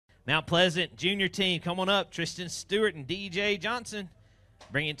Mount Pleasant junior team, come on up. Tristan Stewart and DJ Johnson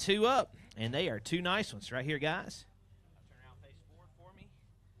bringing 2 up, and they are 2 nice ones right here, guys. Turn around, face forward for me.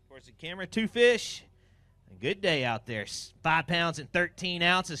 Towards the camera, 2 fish. A good day out there. 5 pounds and 13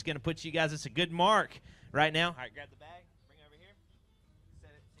 ounces. Going to put you guys, it's a good mark right now. All right, grab the bag, bring it over here.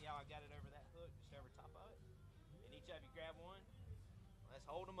 Set it, see how I got it over that hook, just over top of it. And each of you grab one. Let's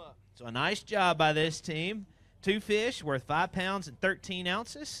hold them up. So a nice job by this team. 2 fish worth 5 pounds and 13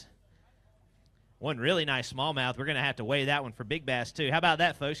 ounces. One really nice smallmouth. We're going to have to weigh that one for big bass, too. How about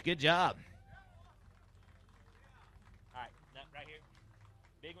that, folks? Good job. All right, right here.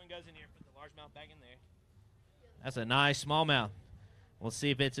 Big one goes in here. Put the largemouth back in there. That's a nice smallmouth. We'll see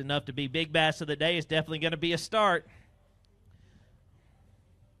if it's enough to be big bass of the day. It's definitely going to be a start.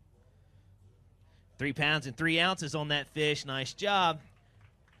 3 pounds and 3 ounces on that fish. Nice job.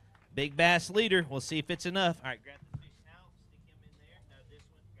 Big bass leader. We'll see if it's enough. All right, grab the fish out. Stick him in there. No, this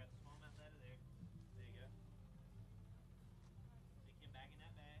one. Grab the smallmouth out of there. There you go. Stick him back in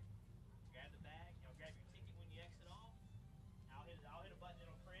that bag. Grab the bag. Y'all grab your ticket when you exit off. I'll hit a button.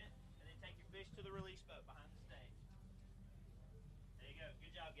 It'll print. And then take your fish to the release boat behind the stage. There you go.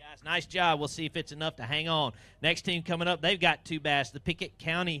 Good job, guys. Nice job. We'll see if it's enough to hang on. Next team coming up, they've got 2 bass. The Pickett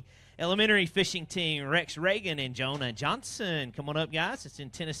County Elementary Fishing Team, Rex Reagan and Jonah Johnson. Come on up, guys. It's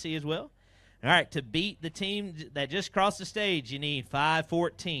in Tennessee as well. All right, to beat the team that just crossed the stage, you need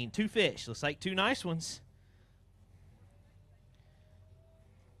 514. 2 fish. Looks like 2 nice ones.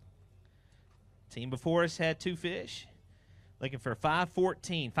 Team before us had 2 fish. Looking for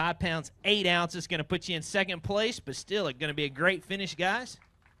 514. 5 pounds, 8 ounces. Going to put you in second place, but still going to be a great finish, guys.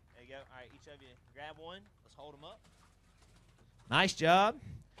 There you go. All right, each of you grab one. Let's hold them up. Nice job.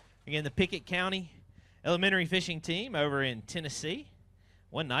 Again, the Pickett County Elementary Fishing Team over in Tennessee.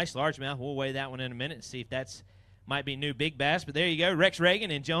 One nice largemouth. We'll weigh that one in a minute and see if that's might be new big bass. But there you go, Rex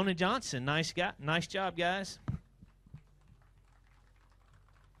Reagan and Jonah Johnson. Nice job, guys.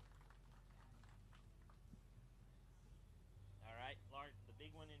 All right, the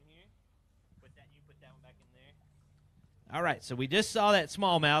big one in here. You put that one back in there. All right, so we just saw that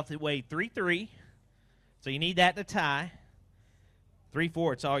smallmouth. It weighed 3.3. So you need that to tie.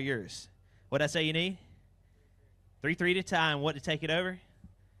 3.4, it's all yours. What'd I say you need? 3.3 to tie, and what to take it over?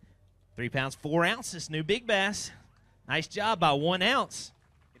 3 pounds, 4 ounces, new big bass. Nice job by 1 ounce.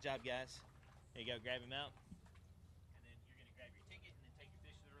 Good job, guys. There you go, grab him out. And then you're going to grab your ticket and then take your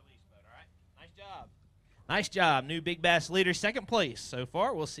fish to the release boat, all right? Nice job. Nice job, new big bass leader, second place so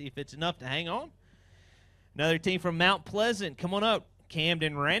far. We'll see if it's enough to hang on. Another team from Mount Pleasant, come on up.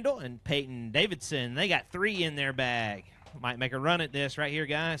 Camden Randall and Peyton Davidson. They got 3 in their bag. Might make a run at this right here,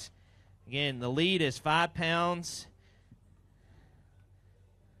 guys. Again, the lead is 5 pounds,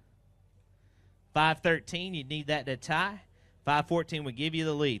 513. You'd need that to tie. 514 would give you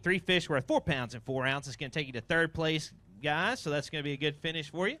the lead. 3 fish worth 4 pounds and 4 ounces. Going to take you to third place, guys. So that's going to be a good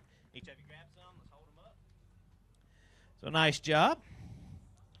finish for you. Each of you grab some. Let's hold them up. So nice job.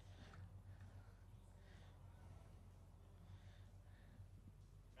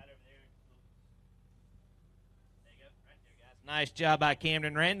 Nice job by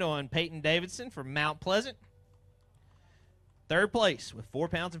Camden Randall and Peyton Davidson from Mount Pleasant. Third place with 4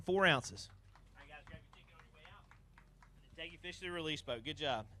 pounds and 4 ounces. All right, guys, grab your ticket on your way out. And then take your fish to the release boat. Good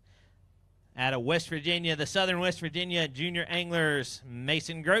job. Out of West Virginia, the Southern West Virginia junior anglers,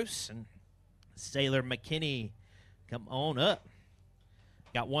 Mason Gross and Sailor McKinney. Come on up.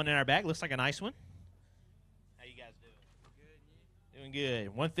 Got one in our bag. Looks like a nice one. How you guys doing? Good. Doing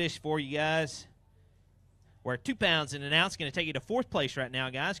good. 1 fish for you guys. We're 2 pounds and an ounce. Going to take you to 4th place right now,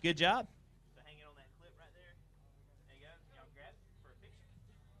 guys. Good job. So hang it on that clip right there. There you go. Y'all grab it for a picture.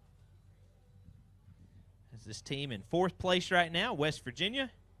 This is this team in 4th place right now, West Virginia.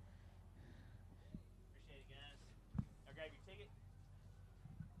 Appreciate it, guys. Now grab your ticket.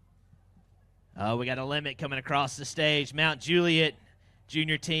 Oh, we got a limit coming across the stage. Mount Juliet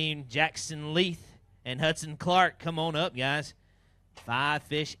junior team, Jackson Leith and Hudson Clark. Come on up, guys. 5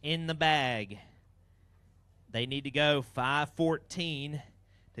 fish in the bag. They need to go 514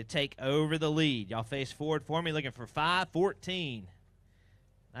 to take over the lead. Y'all face forward for me, looking for 514.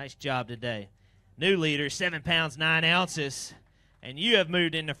 Nice job today. New leader, 7 pounds, 9 ounces, and you have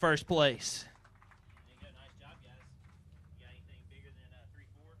moved into 1st place. There you go. Nice job, guys. You got anything bigger than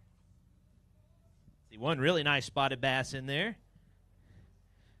 3.4? See, one really nice spotted bass in there.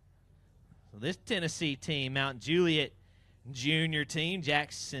 So this Tennessee team, Mount Juliet junior team,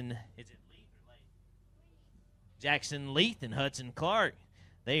 Jackson, is it Leith or Leith? Jackson Leith and Hudson Clark.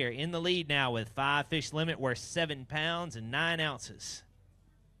 They are in the lead now with 5 fish limit worth 7 pounds and 9 ounces.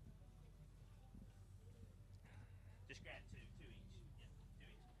 Just grab two each. Yeah,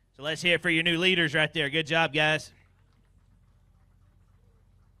 2 each. So let's hear it for your new leaders right there. Good job, guys.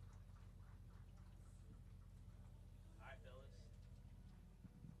 All right, fellas.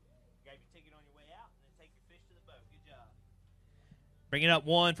 Grab your ticket on your way out and then take your fish to the boat. Good job. Bringing up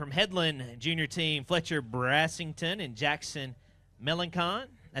one from Headland Junior Team, Fletcher Brassington and Jackson Melancon.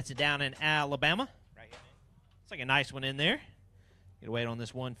 That's down in Alabama. Right here, man. It's like a nice one in there. Get a weight on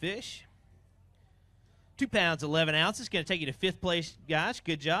this one fish. 2 pounds, 11 ounces. Going to take you to 5th place, guys.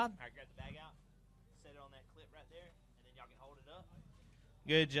 Good job. All right, grab the bag out. Set it on that clip right there, and then y'all can hold it up.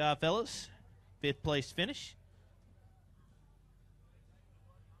 Good job, fellas. 5th place finish.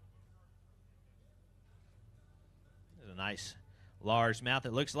 There's a nice large mouth,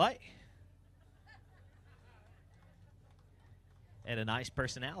 it looks like. And a nice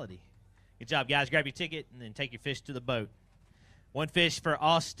personality. Good job, guys. Grab your ticket and then take your fish to the boat. One fish for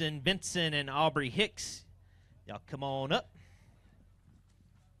Austin Benson and Aubrey Hicks. Y'all come on up.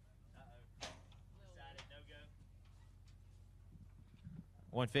 Decided no go.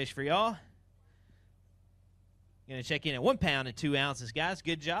 One fish for y'all. Going to check in at 1 pound and 2 ounces, guys.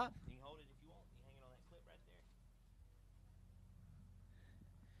 Good job. You can hold it if you want. You can hang it on that clip right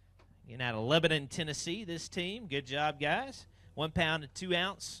there. Getting out of Lebanon, Tennessee, this team. Good job, guys. 1 pound and 2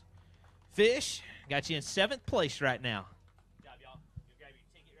 ounce fish. Got you in 7th place right now. Good job, y'all. You'll grab your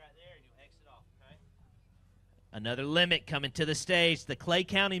ticket right there and you'll exit off, okay? Another limit coming to the stage. The Clay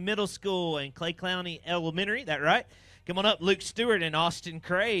County Middle School and Clay County Elementary. That right? Come on up, Luke Stewart and Austin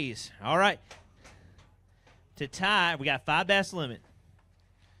Craze. All right. To tie, we got 5 bass limit.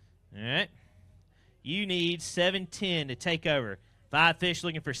 All right. You need 710 to take over. 5 fish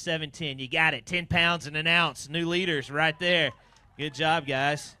looking for 710. You got it. 10 pounds and an ounce. New leaders right there. Good job,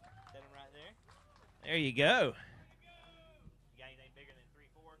 guys. Set them right there. There you go. You got anything bigger than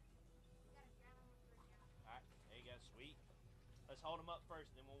 3-4? All right. There you go. Sweet. Let's hold them up first,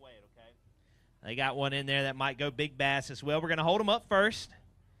 and then we'll weigh it, okay? They got one in there that might go big bass as well. We're going to hold them up first.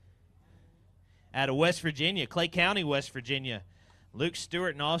 Out of West Virginia, Clay County, West Virginia, Luke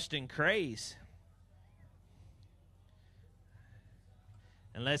Stewart and Austin Craze.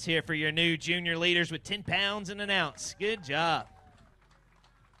 And let's hear for your new junior leaders with 10 pounds and an ounce. Good job.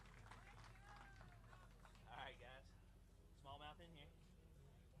 All right, guys. Smallmouth in here.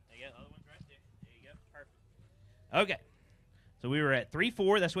 There you go. Other one's right there. There you go. Perfect. Okay. So we were at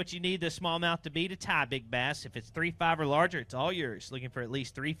 3-4. That's what you need the smallmouth to be to tie big bass. If it's 3-5 or larger, it's all yours. Looking for at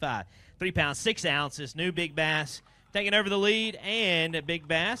least 3-5. 3 pounds, 6 ounces. New big bass. Taking over the lead and a big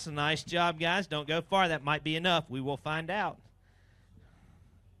bass. A nice job, guys. Don't go far. That might be enough. We will find out.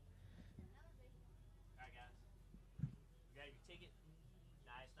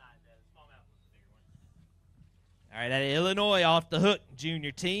 All right, out of Illinois, off the hook,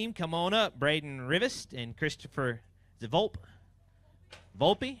 junior team. Come on up, Braden Rivest and Christopher Volpe.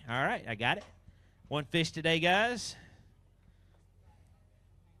 All right, I got it. 1 fish today, guys.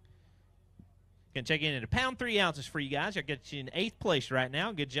 Can check in at 1 pound 3 ounces for you guys. I'll get you in 8th place right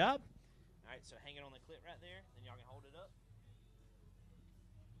now. Good job. All right, so hang it on the clip right there, then y'all can hold it up.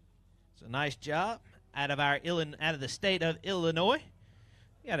 So nice job out of the state of Illinois.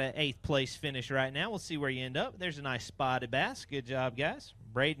 You got an 8th place finish right now. We'll see where you end up. There's a nice spotted bass. Good job, guys.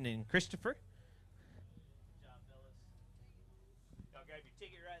 Braden and Christopher. Good job, fellas. Y'all grab your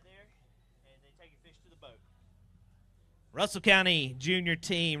ticket right there, and then take your fish to the boat. Russell County junior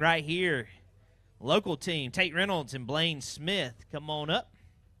team right here. Local team, Tate Reynolds and Blaine Smith. Come on up.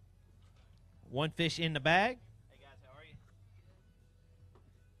 1 fish in the bag. Hey, guys, how are you?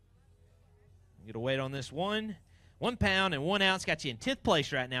 Get a weight on this one. 1 pound and 1 ounce. Got you in 10th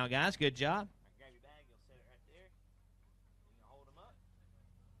place right now, guys. Good job. Grab your bag. You'll set it right there. You can hold them up.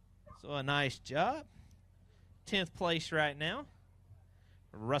 So a nice job. 10th place right now.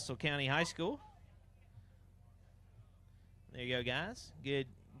 Russell County High School. There you go, guys. Good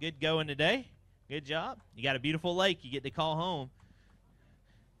going today. Good job. You got a beautiful lake. You get to call home.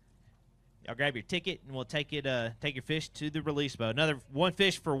 Y'all grab your ticket, and we'll take your fish to the release boat. Another 1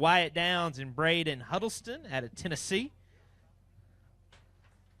 fish for Wyatt Downs and Braden Huddleston out of Tennessee.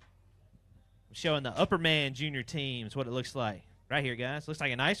 I'm showing the Upperman junior teams what it looks like. Right here, guys. Looks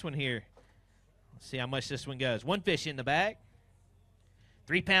like a nice one here. Let's see how much this one goes. 1 fish in the bag.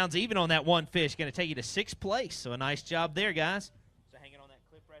 3 pounds even on that 1 fish. Going to take you to 6th place. So a nice job there, guys. So hang it on that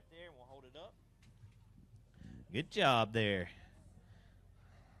clip right there, and we'll hold it up. Good job there.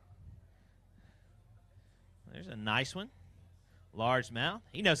 There's a nice one. Large mouth.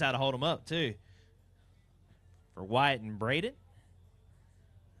 He knows how to hold them up, too. For Wyatt and Braden.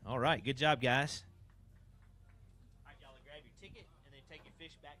 All right. Good job, guys. All right, y'all, grab your ticket and then take your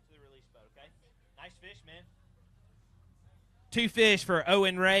fish back to the release boat, okay? Nice fish, man. Two fish for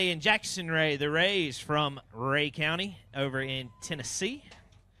Owen Ray and Jackson Ray, the Rays from Ray County over in Tennessee.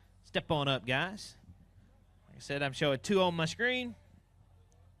 Step on up, guys. Like I said, I'm showing 2 on my screen.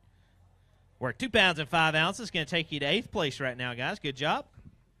 We're at 2 pounds and 5 ounces. Going to take you to 8th place right now, guys. Good job.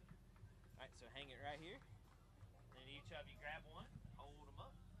 All right, so hang it right here. Then each of you grab one, hold them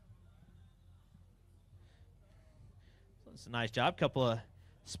up. So that's a nice job. Couple of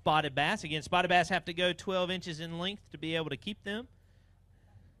spotted bass. Again, spotted bass have to go 12 inches in length to be able to keep them.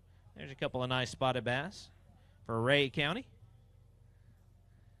 There's a couple of nice spotted bass for Ray County.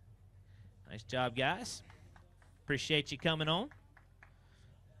 Nice job, guys. Appreciate you coming on.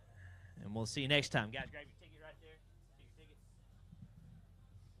 And we'll see you next time. Guys, grab your ticket right there. Take your ticket.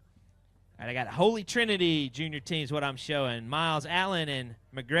 All right, I got Holy Trinity junior teams, what I'm showing. Miles Allen and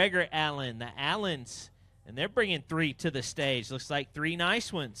McGregor Allen, the Allens. And they're bringing 3 to the stage. Looks like 3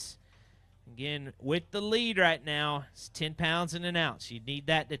 nice ones. Again, with the lead right now, it's 10 pounds and an ounce. You need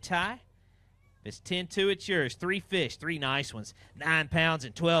that to tie. If it's 10-2, it's yours. 3 fish, 3 nice ones. 9 pounds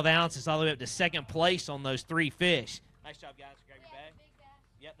and 12 ounces all the way up to 2nd place on those 3 fish. Nice job, guys. Grab your bag.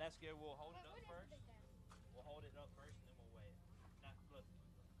 Yep, that's good. We'll hold it up first. We'll hold it up first, and then we'll weigh it. Now, look,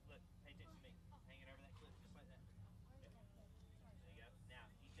 pay attention to me. Hang it over that clip, just like that. Yep. There you go. Now,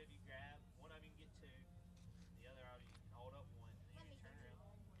 each of you grab. One of you can get 2. The other of you can hold up 1, and then you turn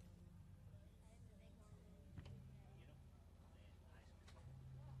around. Get 'em.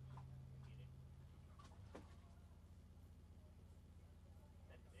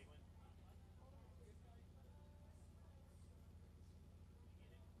 That's the big one.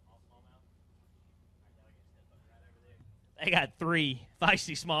 They got 3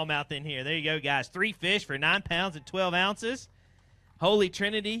 feisty smallmouth in here. There you go, guys. 3 fish for 9 pounds and 12 ounces. Holy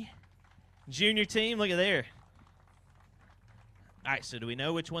Trinity junior team. Look at there. All right, so do we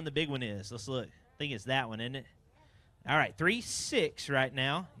know which one the big one is? Let's look. I think it's that one, isn't it? All right, 3-6 right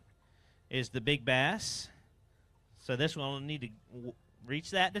now is the big bass. So this one will need to reach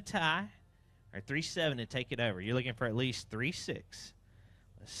that to tie, or 3-7 to take it over. You're looking for at least 3-6.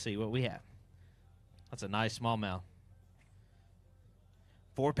 Let's see what we have. That's a nice smallmouth.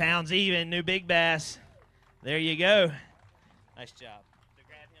 4 pounds even, new big bass. There you go. Nice job. So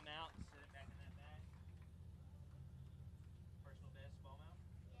grab him out and set it back in that bag. Personal best smallmouth?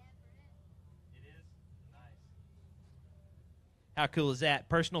 Yeah, it is? Nice. How cool is that?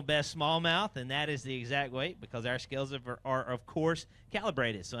 Personal best smallmouth, and that is the exact weight because our scales are of course,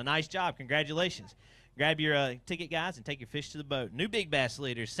 calibrated. So a nice job. Congratulations. Grab your ticket, guys, and take your fish to the boat. New big bass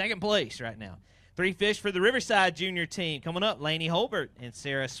leaders, 2nd place right now. 3 fish for the Riverside junior team. Coming up, Laney Holbert and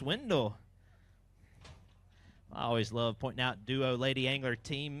Sarah Swindle. I always love pointing out duo lady angler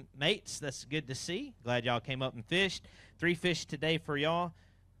teammates. That's good to see. Glad y'all came up and fished. 3 fish today for y'all.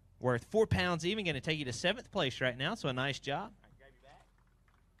 Worth 4 pounds even. Going to take you to 7th place right now, so a nice job. All right, grab your bag.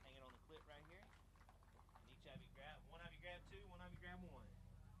 Hang it on the clip right here. And each of you grab. One of you grab 2, one of you grab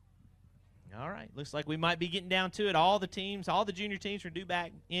 1. All right, looks like we might be getting down to it. All the teams, all the junior teams are due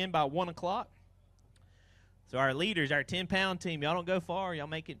back in by 1 o'clock. So our leaders, our 10-pound team, y'all don't go far. Y'all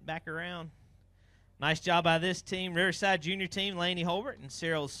make it back around. Nice job by this team. Riverside junior team, Laney Holbert and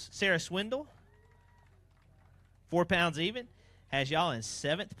Sarah Swindle. 4 pounds even. Has y'all in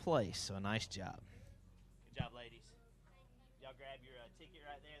 7th place, so a nice job. Good job, ladies. Y'all grab your ticket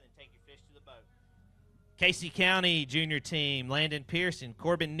right there and then take your fish to the boat. Casey County junior team, Landon Pearson,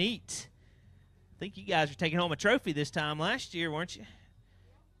 Corbin Neat. I think you guys were taking home a trophy this time last year, weren't you?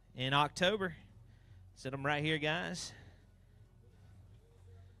 In October. Set them right here, guys.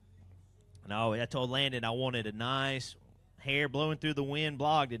 No, I told Landon I wanted a nice hair blowing through the wind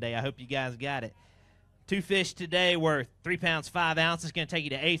blog today. I hope you guys got it. 2 fish today worth 3 pounds, 5 ounces. Going to take you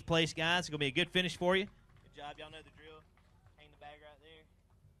to 8th place, guys. It's going to be a good finish for you. Good job. Y'all know the drill. Hang the bag right there.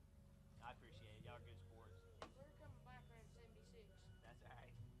 I appreciate it. Y'all are good sports. We're coming back around 76. That's all right.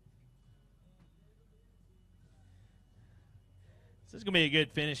 So this is going to be a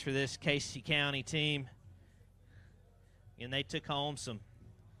good finish for this Casey County team. And they took home some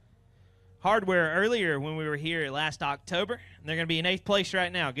hardware earlier when we were here last October. And they're going to be in 8th place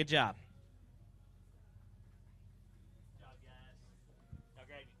right now. Good job. Good job, guys. Y'all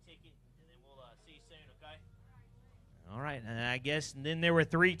grab your ticket, and then we'll see you soon, okay? All right, and I guess and then there were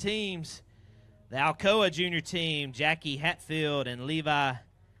 3 teams. The Alcoa junior team, Jackie Hatfield and Levi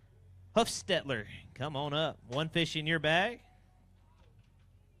Huffstetler. Come on up. 1 fish in your bag.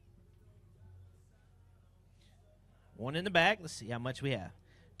 1 in the bag. Let's see how much we have.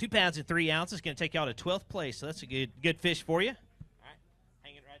 2 pounds and 3 ounces. Going to take y'all to 12th place, so that's a good fish for you. All right,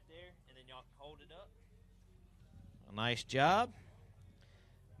 hang it right there, and then y'all hold it up. A nice job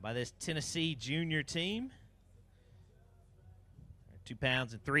by this Tennessee junior team. 2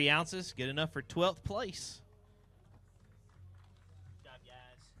 pounds and 3 ounces. Good enough for 12th place. Good job,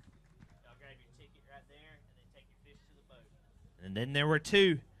 guys. Y'all grab your ticket right there and then take your fish to the boat. And then there were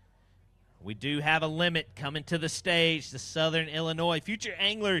 2. We do have a limit coming to the stage. The Southern Illinois Future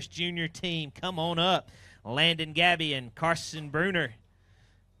Anglers Junior Team. Come on up. Landon Gabby and Carson Bruner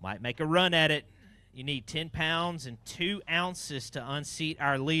might make a run at it. You need 10 pounds and 2 ounces to unseat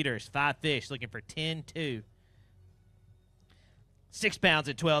our leaders. 5 fish looking for 10-2. 6 pounds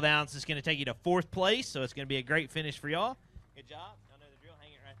and 12 ounces is going to take you to 4th place, so it's going to be a great finish for y'all. Good job. Y'all know the drill.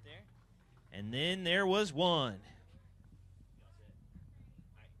 Hang it right there. And then there was 1. All right,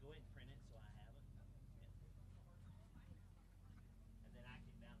 go ahead and print it so I have it. And then I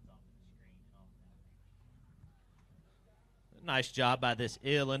can bounce off of the screen and all that. Nice job by this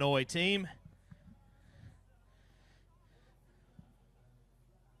Illinois team.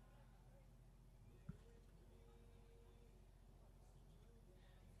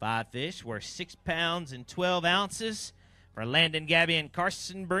 Five fish worth 6 pounds and 12 ounces for Landon Gabby and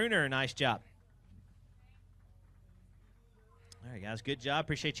Carson Bruner. Nice job. All right, guys, good job.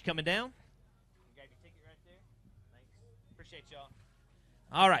 Appreciate you coming down. Grab your ticket right there. Thanks. Appreciate y'all.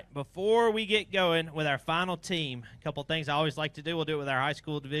 All right, before we get going with our final team, a couple things I always like to do. We'll do it with our high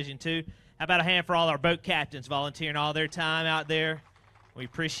school Division II. How about a hand for all our boat captains volunteering all their time out there? We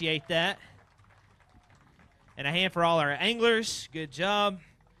appreciate that. And a hand for all our anglers. Good job.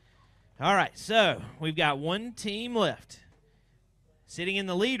 All right, so we've got 1 team left. Sitting in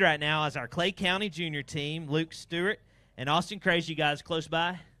the lead right now is our Clay County Junior team, Luke Stewart and Austin Crazy. You guys close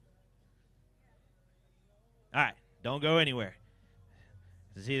by? All right, don't go anywhere.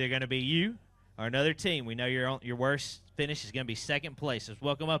 It's either going to be you or another team. We know your worst finish is going to be 2nd place. Let's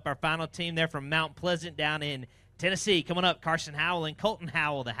welcome up our final team there from Mount Pleasant down in Tennessee. Coming up, Carson Howell and Colton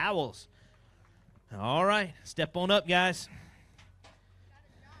Howell, the Howells. All right, step on up, guys.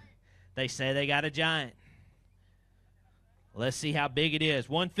 They say they got a giant. Let's see how big it is.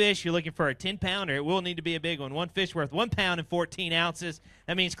 1 fish, you're looking for a 10-pounder. It will need to be a big one. 1 fish worth 1 pound and 14 ounces.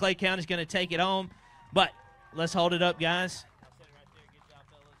 That means Clay County's going to take it home. But let's hold it up, guys. Good job,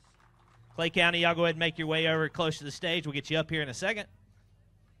 fellas. Clay County, y'all go ahead and make your way over close to the stage. We'll get you up here in a second.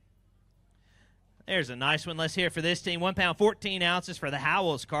 There's a nice one. Let's hear for this team. 1 pound, 14 ounces for the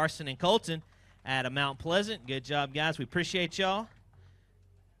Howells, Carson and Colton out of Mount Pleasant. Good job, guys. We appreciate y'all.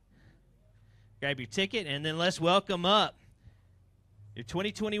 Grab your ticket, and then let's welcome up your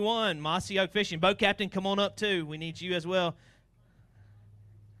 2021 Mossy Oak Fishing. Boat captain, come on up, too. We need you as well.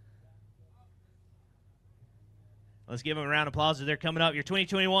 Let's give them a round of applause as they're coming up. Your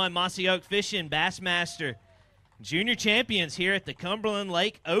 2021 Mossy Oak Fishing Bassmaster Junior Champions here at the Cumberland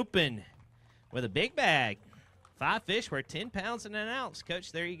Lake Open with a big bag. 5 fish worth 10 pounds and an ounce.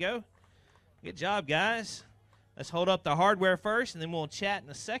 Coach, there you go. Good job, guys. Let's hold up the hardware first, and then we'll chat in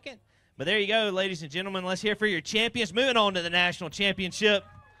a second. But there you go, ladies and gentlemen. Let's hear for your champions. Moving on to the national championship.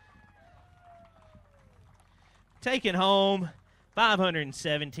 Taking home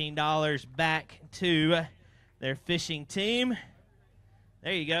 $517 back to their fishing team.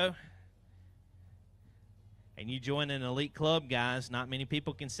 There you go. And you join an elite club, guys. Not many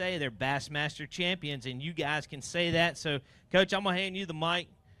people can say they're Bassmaster champions, and you guys can say that. So, Coach, I'm going to hand you the mic.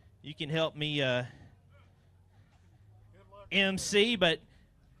 You can help me MC, but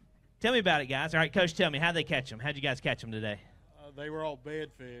tell me about it, guys. All right, Coach, tell me, how'd they catch them? How'd you guys catch them today? They were all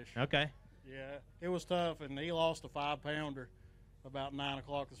bedfish. Okay. Yeah, it was tough, and he lost a 5-pounder about 9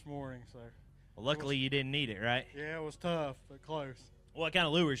 o'clock this morning. So. Well, luckily you didn't need it, right? Yeah, it was tough, but close. What kind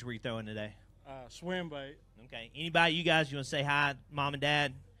of lures were you throwing today? Swim bait. Okay. Anybody, you guys, you want to say hi, Mom and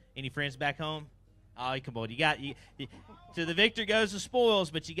Dad? Any friends back home? Oh, come on. You to the victor goes the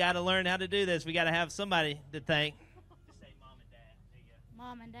spoils, but you got to learn how to do this. We got to have somebody to thank. Just say Mom and Dad. There you go.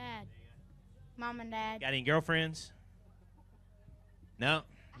 Mom and Dad. Mom and Dad. Got any girlfriends? No?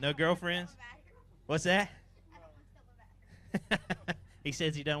 No girlfriends? What's that? He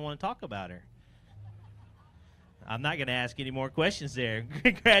says he doesn't want to talk about her. I'm not going to ask any more questions there.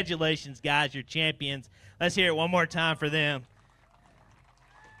 Congratulations, guys. You're champions. Let's hear it one more time for them.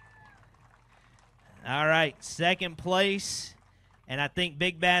 All right, 2nd place. And I think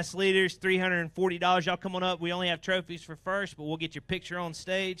Big Bass leaders, $340. Y'all come on up. We only have trophies for first, but we'll get your picture on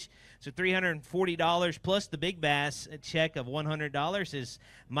stage. So $340 plus the Big Bass check of $100 is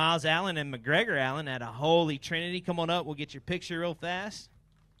Miles Allen and McGregor Allen at a Holy Trinity. Come on up. We'll get your picture real fast.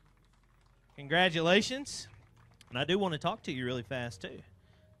 Congratulations. And I do want to talk to you really fast, too.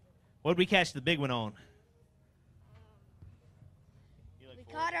 What did we catch the big one on?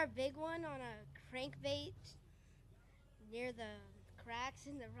 We caught our big one on a crankbait near the cracks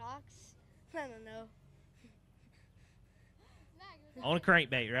in the rocks. I don't know. On a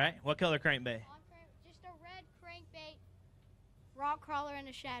crankbait, right? What color crankbait? Just a red crankbait, rock crawler, and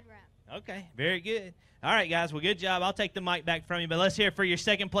a shad wrap. Okay, very good. All right, guys, well, good job. I'll take the mic back from you, but let's hear it for your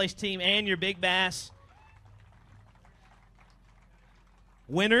second-place team and your big bass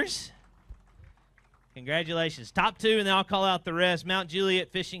winners. Congratulations. Top two, and then I'll call out the rest. Mount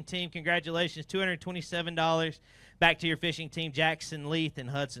Juliet Fishing Team, congratulations, $227. Back to your fishing team, Jackson Leith and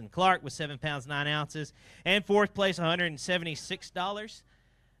Hudson Clark with 7 pounds, 9 ounces. And fourth place, $176.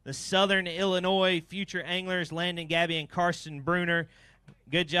 The Southern Illinois Future Anglers, Landon Gabby and Carson Bruner.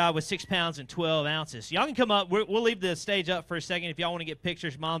 Good job with 6 pounds and 12 ounces. Y'all can come up. We'll leave the stage up for a second if y'all want to get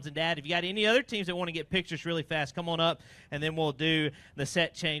pictures, moms and dad. If you got any other teams that want to get pictures really fast, come on up, and then we'll do the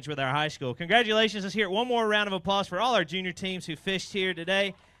set change with our high school. Congratulations. Let's hear one more round of applause for all our junior teams who fished here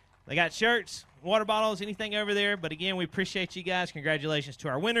today. They got shirts, water bottles, anything over there. But, again, we appreciate you guys. Congratulations to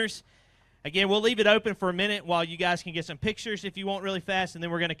our winners. Again, we'll leave it open for a minute while you guys can get some pictures if you want really fast, and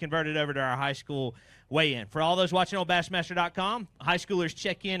then we're going to convert it over to our high school weigh-in. For all those watching on Bassmaster.com, high schoolers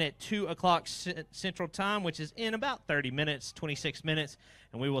check in at 2 o'clock Central Time, which is in about 30 minutes, 26 minutes,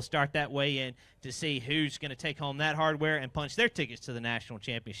 and we will start that weigh-in to see who's going to take home that hardware and punch their tickets to the national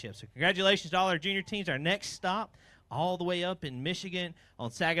championship. So congratulations to all our junior teams. Our next stop, all the way up in Michigan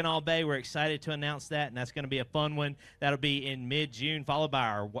on Saginaw Bay. We're excited to announce that, and that's going to be a fun one. That'll be in mid-June, followed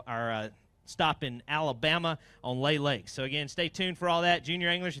by our stop in Alabama on Lay Lake. So, again, stay tuned for all that. Junior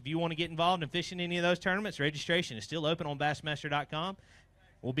anglers, if you want to get involved in fishing any of those tournaments, registration is still open on Bassmaster.com.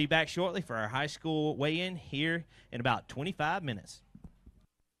 We'll be back shortly for our high school weigh-in here in about 25 minutes.